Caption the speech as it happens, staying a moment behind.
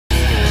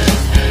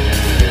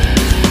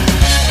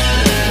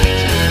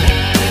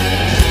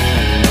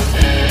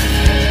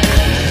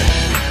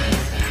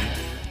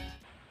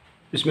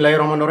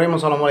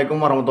Bismillahirrahmanirrahim. Assalamualaikum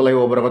warahmatullahi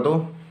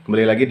wabarakatuh.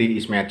 Kembali lagi di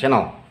Ismail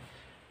Channel.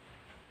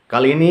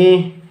 Kali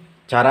ini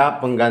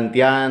cara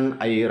penggantian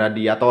air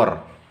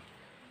radiator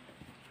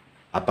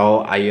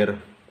atau air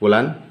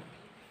kulan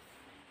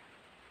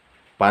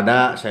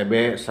pada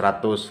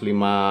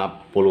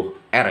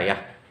cb150r ya.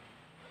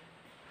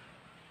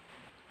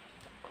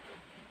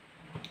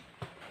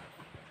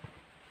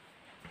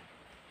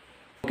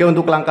 Oke,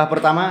 untuk langkah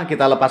pertama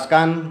kita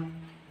lepaskan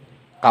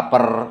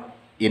cover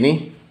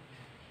ini.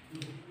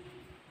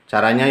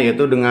 Caranya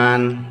yaitu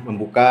dengan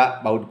membuka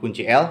baut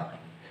kunci L.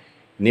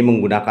 Ini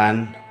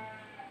menggunakan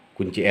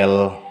kunci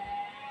L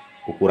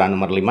ukuran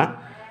nomor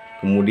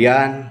 5.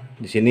 Kemudian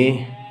di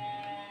sini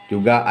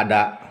juga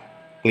ada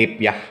klip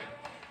ya.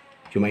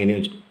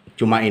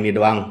 Cuma ini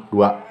doang,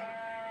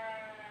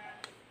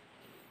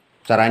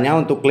 2. Caranya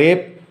untuk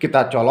klip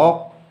kita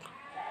colok.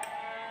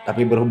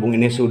 Tapi berhubung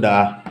ini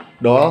sudah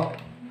dol,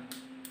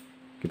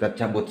 kita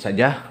cabut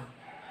saja.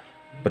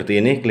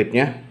 Seperti ini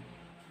klipnya.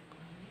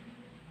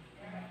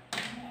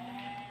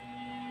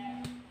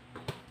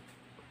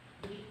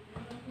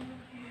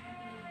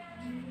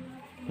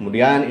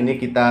 Kemudian ini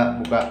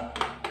kita buka.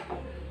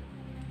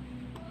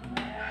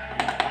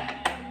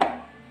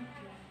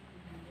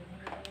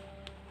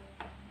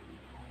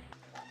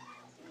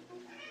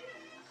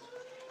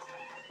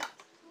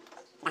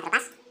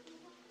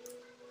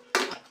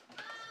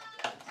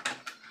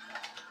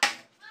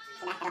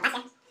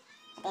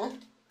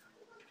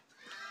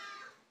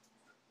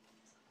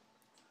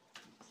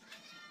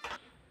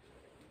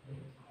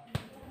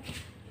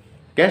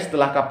 Oke,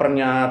 setelah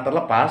covernya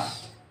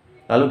terlepas,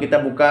 lalu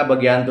kita buka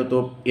bagian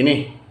tutup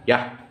ini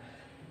ya.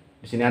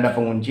 Di sini ada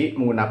pengunci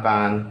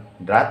menggunakan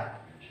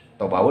drat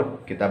atau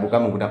baut. Kita buka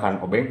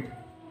menggunakan obeng.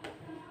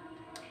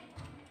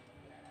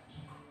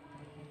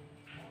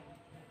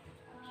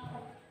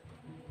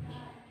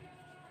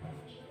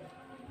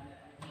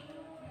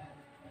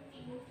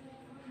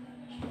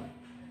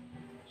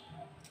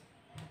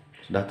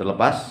 Sudah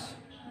terlepas,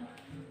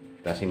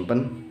 kita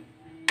simpen.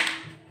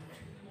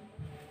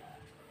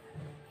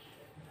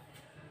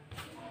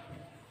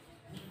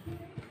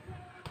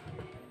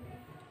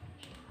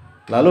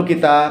 Lalu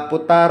kita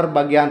putar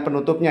bagian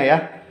penutupnya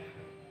ya.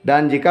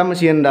 Dan jika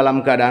mesin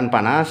dalam keadaan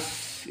panas,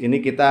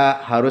 ini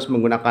kita harus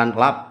menggunakan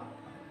lap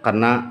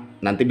karena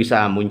nanti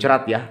bisa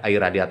muncrat ya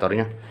air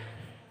radiatornya.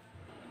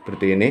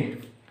 Seperti ini.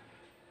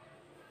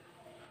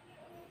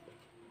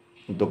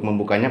 Untuk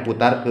membukanya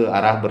putar ke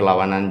arah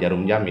berlawanan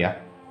jarum jam ya.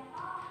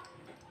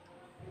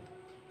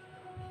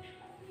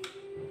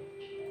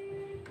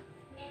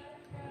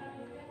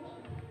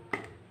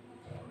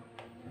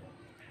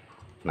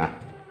 Nah,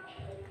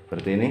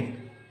 seperti ini.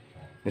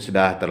 Ini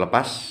sudah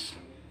terlepas.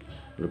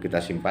 Lalu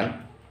kita simpan.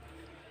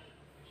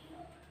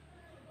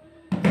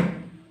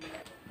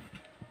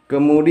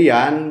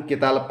 Kemudian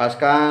kita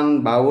lepaskan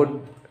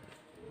baut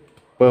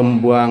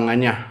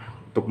pembuangannya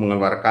untuk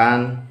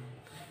mengeluarkan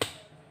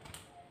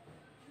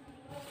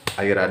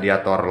air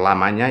radiator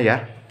lamanya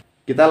ya.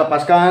 Kita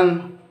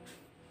lepaskan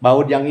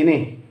baut yang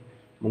ini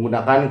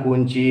menggunakan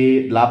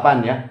kunci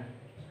 8 ya.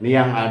 Ini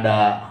yang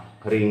ada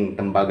ring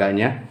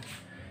tembaganya.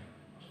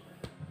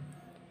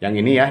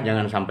 Yang ini ya,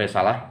 jangan sampai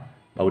salah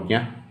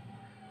bautnya.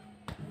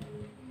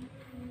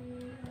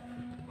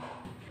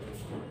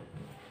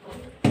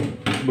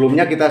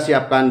 Sebelumnya kita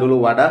siapkan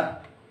dulu wadah.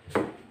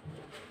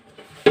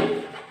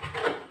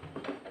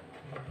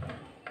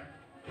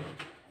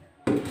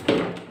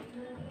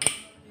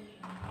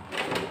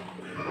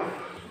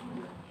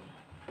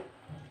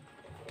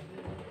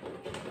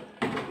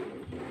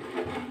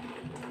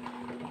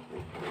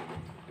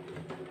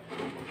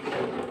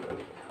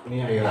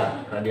 Ini air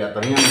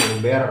radiatornya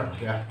memudar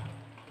ya,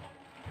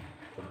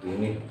 seperti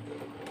ini.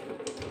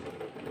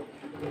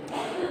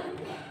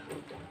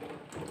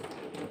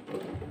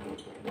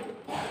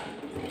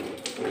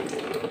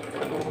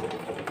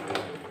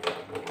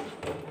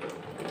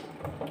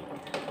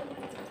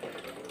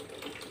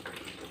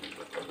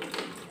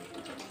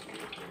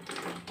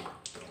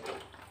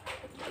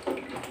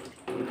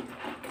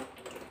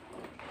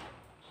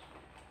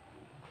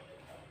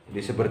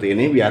 Jadi seperti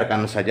ini,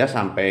 biarkan saja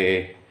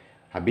sampai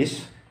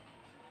habis.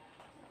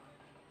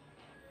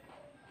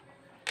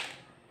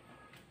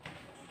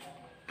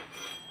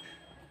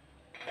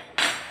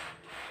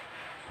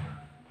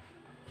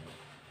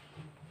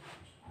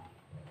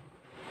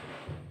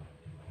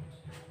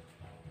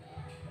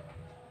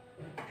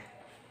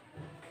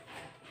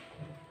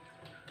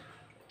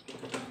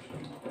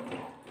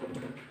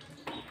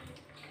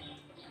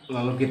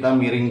 Lalu kita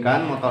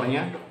miringkan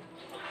motornya.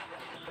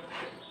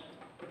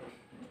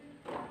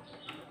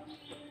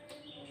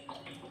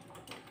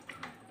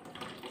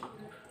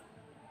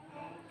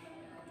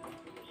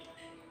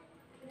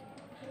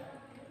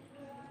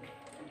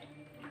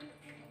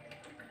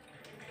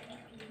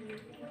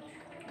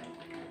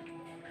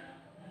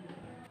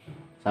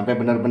 Sampai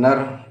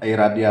benar-benar air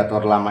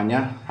radiator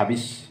lamanya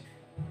habis.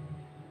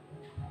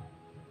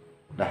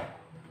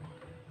 Dah.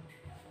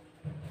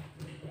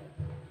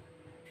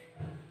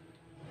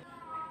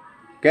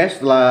 Oke,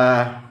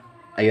 setelah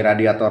air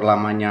radiator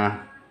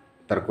lamanya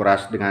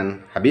terkuras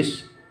dengan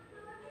habis.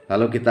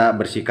 Lalu kita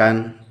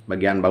bersihkan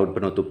bagian baut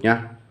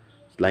penutupnya.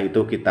 Setelah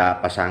itu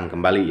kita pasang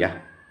kembali ya.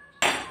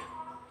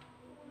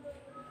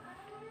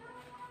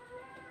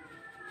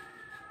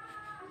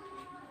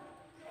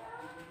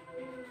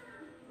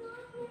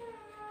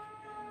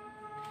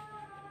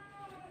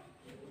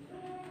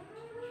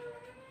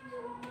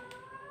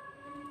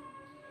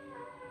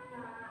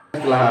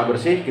 Setelah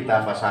bersih,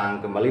 kita pasang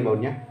kembali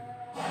bautnya.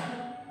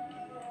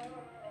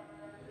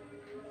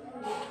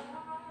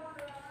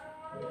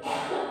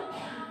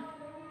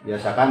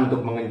 Biasakan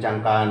untuk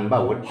mengencangkan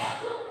baut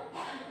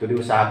itu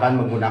diusahakan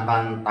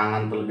menggunakan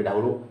tangan terlebih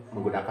dahulu,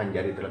 menggunakan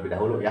jari terlebih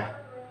dahulu ya,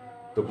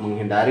 untuk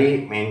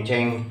menghindari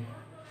menceng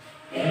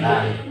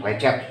dan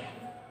lecet.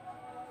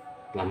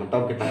 Setelah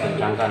mentok kita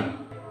kencangkan.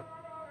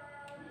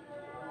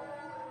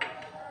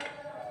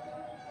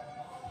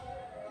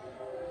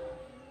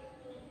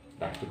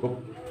 Nah, cukup.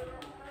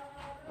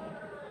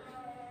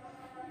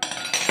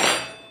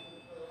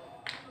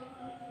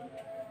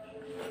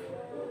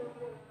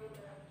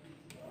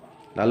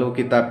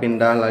 Lalu kita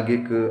pindah lagi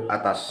ke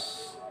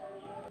atas.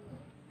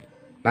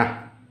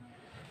 Nah,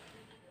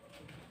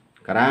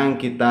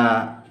 sekarang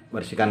kita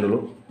bersihkan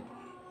dulu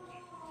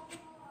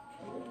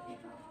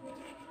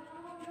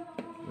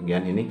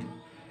bagian ini.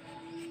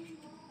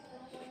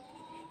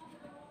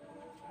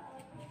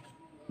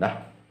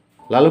 Nah,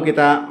 lalu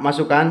kita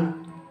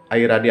masukkan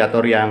air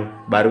radiator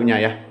yang barunya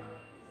ya.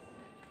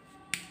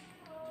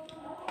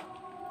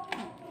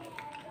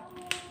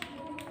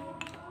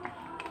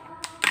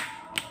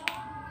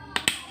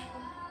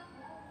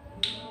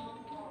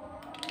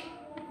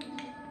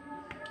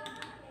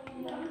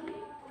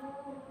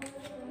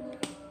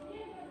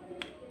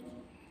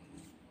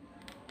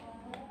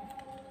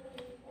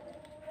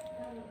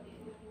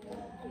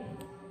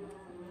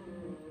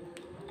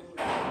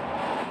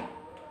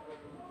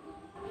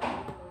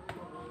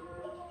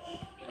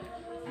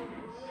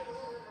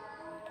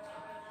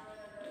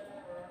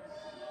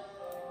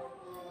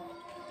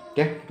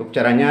 Oke, untuk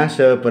caranya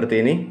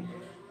seperti ini.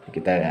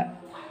 Kita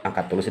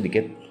angkat dulu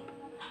sedikit.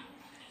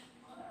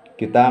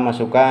 Kita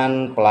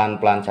masukkan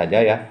pelan-pelan saja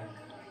ya,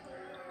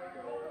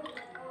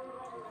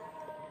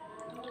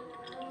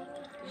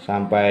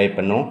 sampai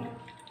penuh.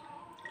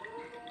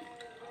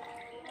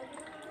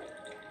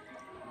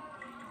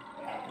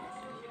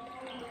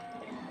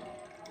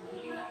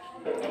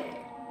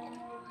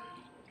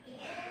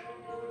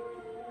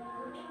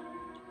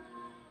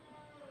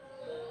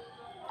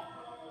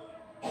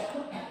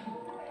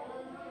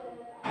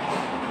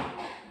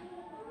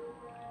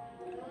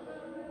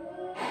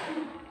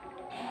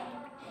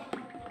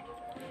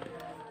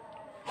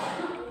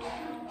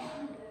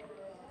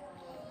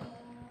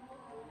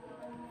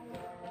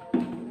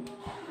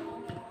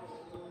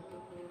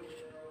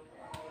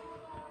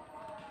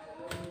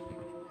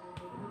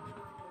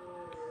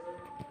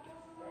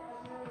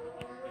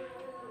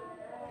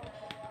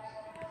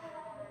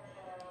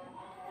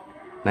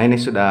 Nah, ini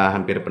sudah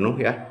hampir penuh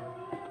ya.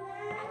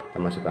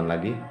 Kita masukkan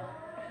lagi.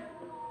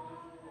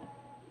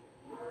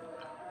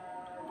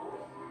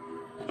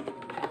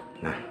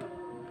 Nah,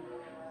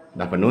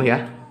 udah penuh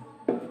ya.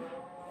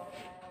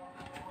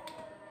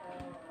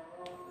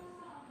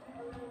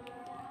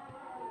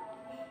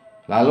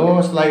 Lalu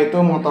setelah itu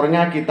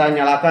motornya kita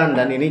nyalakan,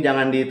 dan ini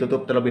jangan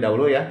ditutup terlebih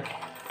dahulu ya.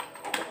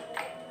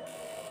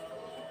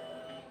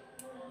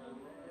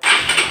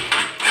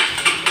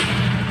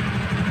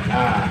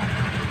 Nah,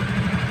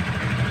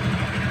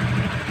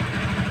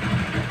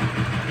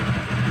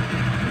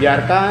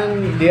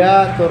 biarkan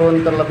dia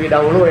turun terlebih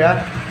dahulu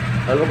ya,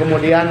 lalu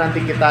kemudian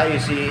nanti kita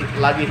isi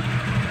lagi.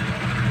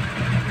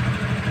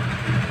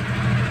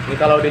 Ini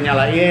kalau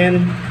dinyalain,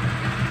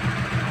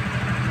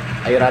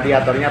 air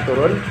radiatornya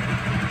turun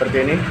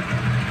seperti ini,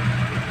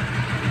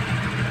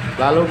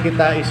 lalu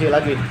kita isi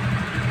lagi.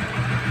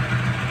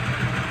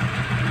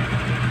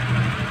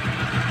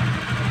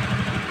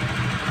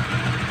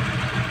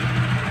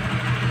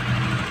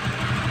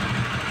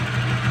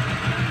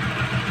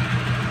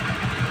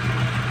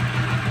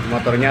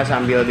 Motornya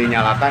sambil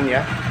dinyalakan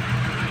ya.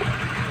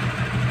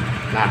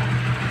 Nah,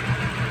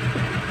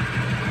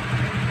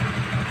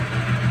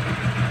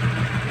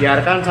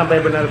 biarkan sampai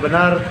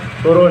benar-benar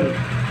turun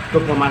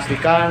untuk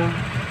memastikan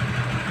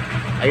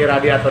air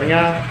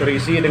radiatornya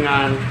terisi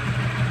dengan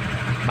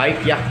baik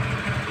ya,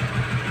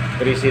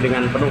 terisi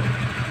dengan penuh.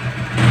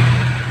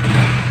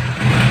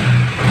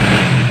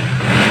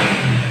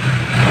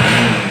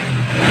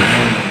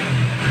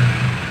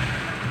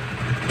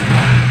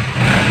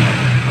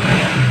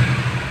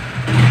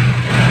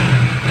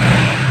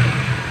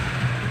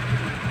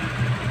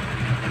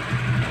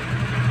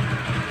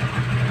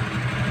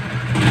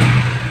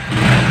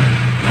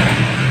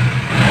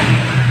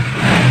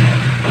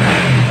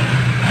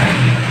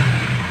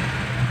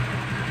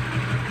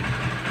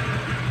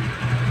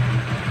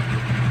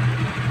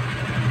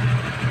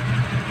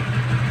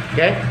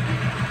 Oke,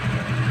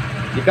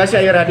 jika si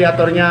air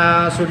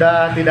radiatornya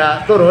sudah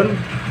tidak turun,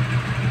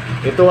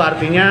 itu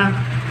artinya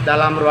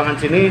dalam ruangan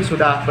sini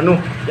sudah penuh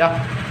ya.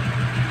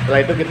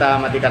 Setelah itu kita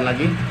matikan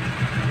lagi.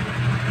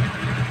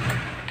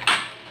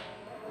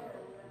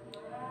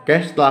 Oke,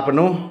 setelah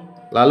penuh,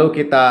 lalu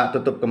kita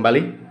tutup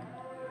kembali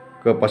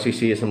ke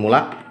posisi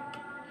semula.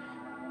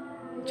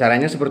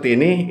 Caranya seperti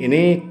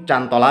ini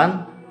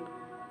cantolan.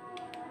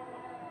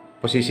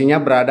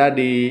 Posisinya berada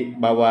di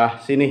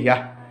bawah sini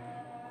ya.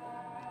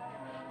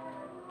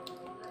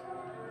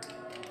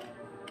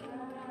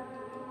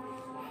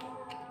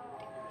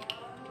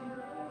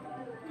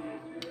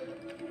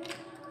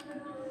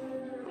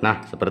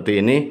 Nah,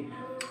 seperti ini.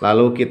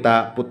 Lalu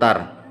kita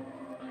putar.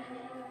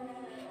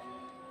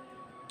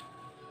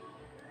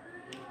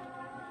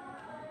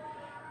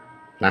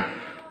 Nah,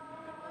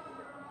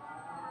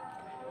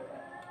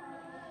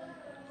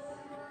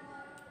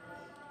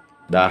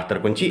 udah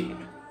terkunci.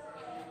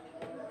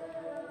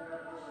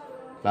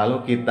 Lalu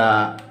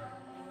kita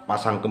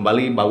pasang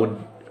kembali baut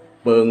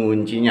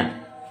penguncinya.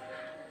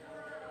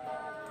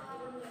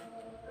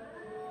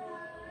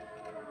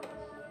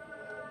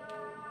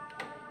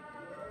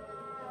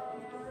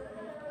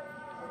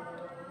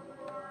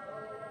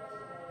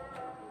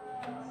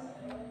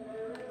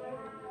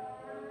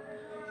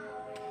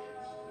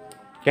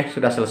 Oke,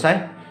 sudah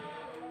selesai.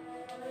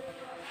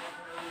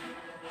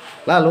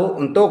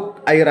 Lalu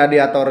untuk air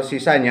radiator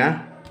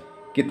sisanya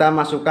kita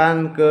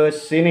masukkan ke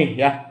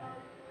sini ya.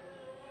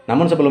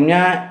 Namun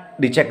sebelumnya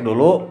dicek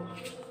dulu.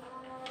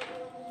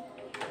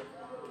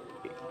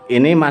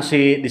 Ini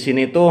masih di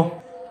sini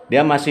tuh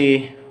dia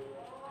masih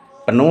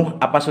penuh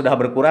apa sudah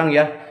berkurang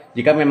ya.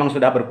 Jika memang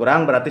sudah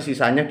berkurang berarti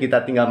sisanya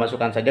kita tinggal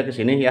masukkan saja ke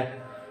sini ya.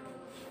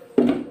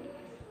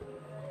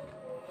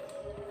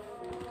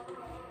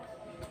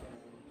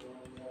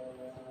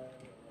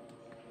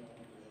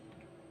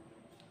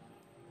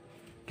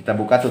 Kita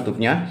buka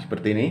tutupnya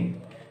seperti ini.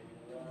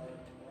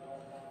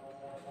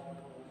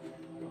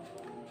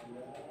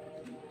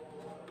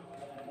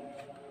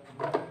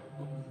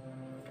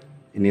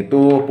 Ini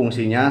tuh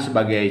fungsinya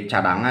sebagai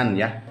cadangan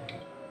ya.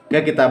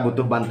 Ya, kita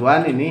butuh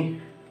bantuan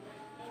ini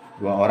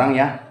 2 orang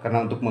ya,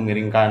 karena untuk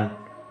memiringkan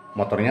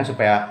motornya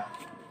supaya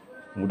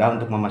mudah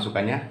untuk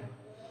memasukkannya.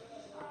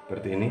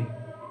 Seperti ini.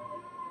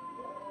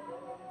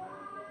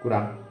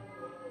 Kurang.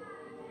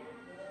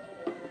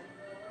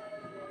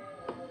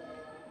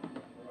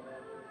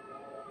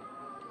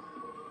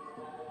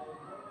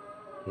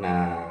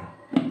 Nah,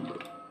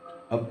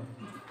 up.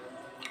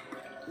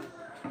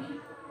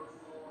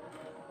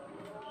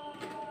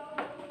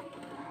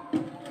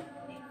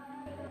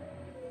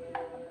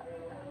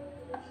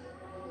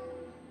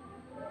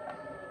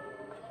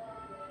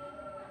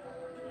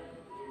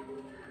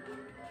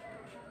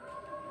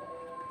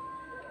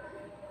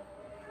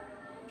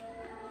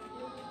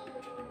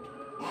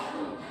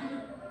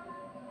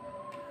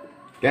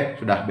 Oke,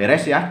 sudah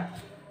beres ya.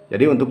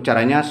 Jadi untuk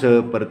caranya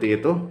seperti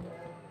itu.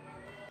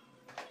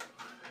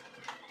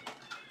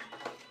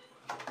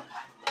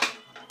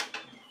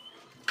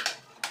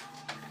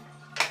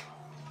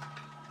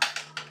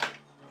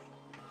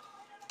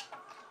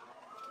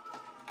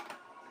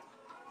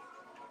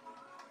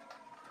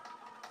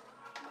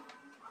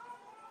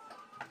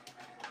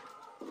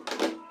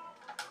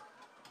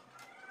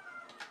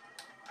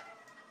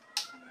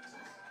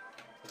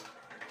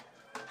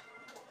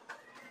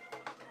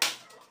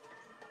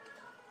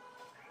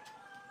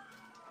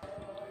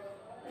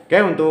 Oke,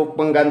 untuk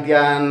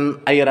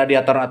penggantian air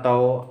radiator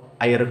atau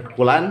air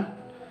coolant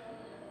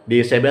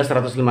di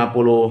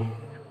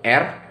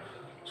cb150r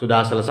sudah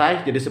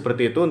selesai. Jadi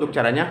seperti itu untuk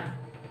caranya.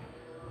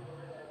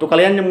 Untuk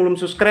kalian yang belum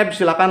subscribe,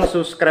 silahkan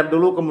subscribe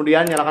dulu,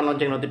 kemudian nyalakan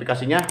lonceng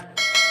notifikasinya.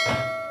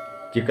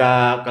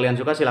 Jika kalian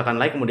suka silahkan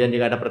like, kemudian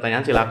jika ada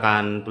pertanyaan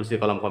silahkan tulis di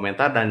kolom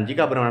komentar, dan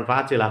jika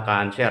bermanfaat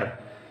silahkan share.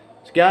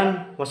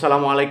 Sekian,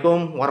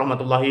 wassalamualaikum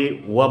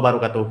warahmatullahi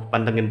wabarakatuh.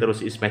 Pantengin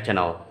terus Isme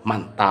Channel,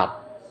 mantap.